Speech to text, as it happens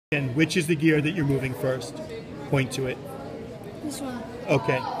And which is the gear that you're moving first? Point to it. This one.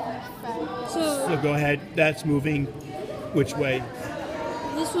 Okay. So go ahead. That's moving which way?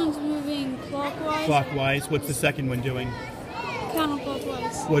 This one's moving clockwise. Clockwise. What's the second one doing?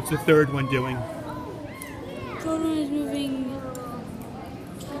 Counterclockwise. What's the third one doing? Third one is moving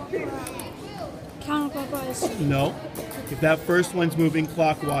counterclockwise. No. If that first one's moving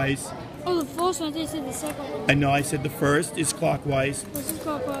clockwise. Oh, the first one. I said the second one. I know I said the first is clockwise. This is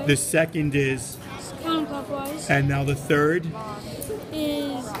clockwise. The second is counterclockwise. And now the third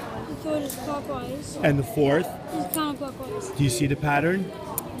is clockwise. And the fourth is counterclockwise. Do you see the pattern?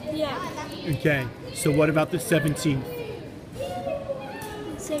 Yeah. Okay. So what about the 17th?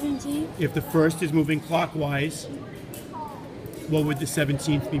 17. If the first is moving clockwise, what would the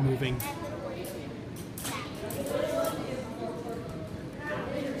 17th be moving?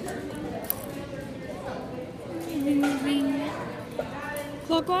 Moving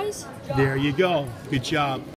clockwise. There you go. Good job.